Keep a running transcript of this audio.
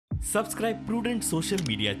Subscribe Prudent social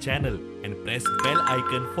media channel and press bell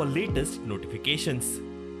icon for latest notifications.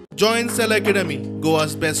 Join Cell Academy,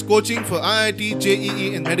 Goa's best coaching for IIT,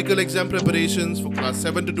 JEE and medical exam preparations for class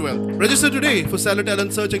 7 to 12. Register today for Salary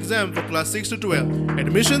Talent Search exam for class 6 to 12.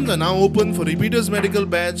 Admissions are now open for repeaters medical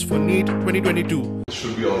batch for NEET 2022. It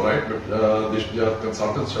should be alright, but their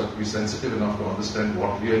consultants have to be sensitive enough to understand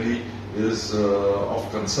what really is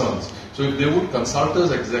of concerns. So if they would consult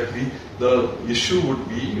us exactly, the issue would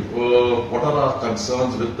be what are our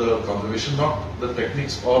concerns with the conservation, not the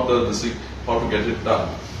techniques or the how to get it done.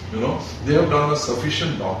 They have done a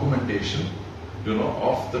sufficient documentation,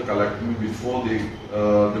 of the collecting before they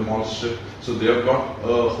demolished it. So they have got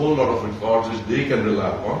a whole lot of records which they can rely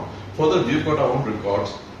upon. Further, we've got our own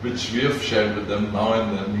records which we have shared with them now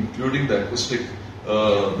and then, including the acoustic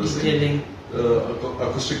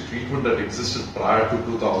acoustic treatment that existed prior to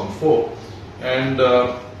 2004. And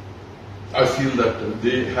I feel that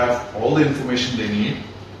they have all the information they need.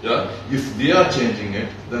 Yeah, if they are changing it,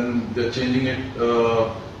 then they're changing it,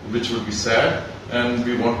 which would be sad, and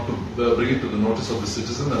we want to bring it to the notice of the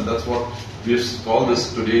citizen, and that's what we have called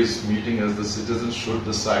this today's meeting as the citizens should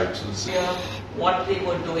decide. So what they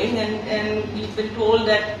were doing, and we've been told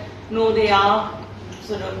that no, they are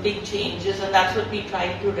sort of big changes, and that's what we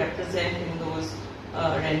try to represent in those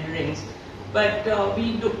renderings. But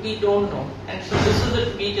we don't know, and so this is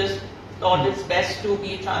it. We just thought it's best to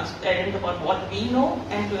be transparent about what we know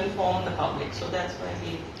and to inform the public. So that's why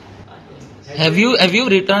we are doing this. Have you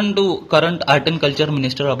returned to current Art and Culture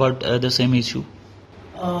Minister about the same issue?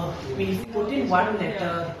 We put in one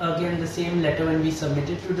letter, again the same letter when we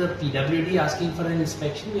submitted to the PWD asking for an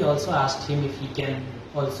inspection. We also asked him if he can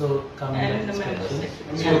also come and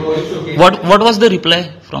inspection. What was the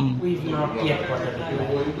reply from? We've not yet got a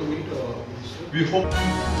reply. we hope.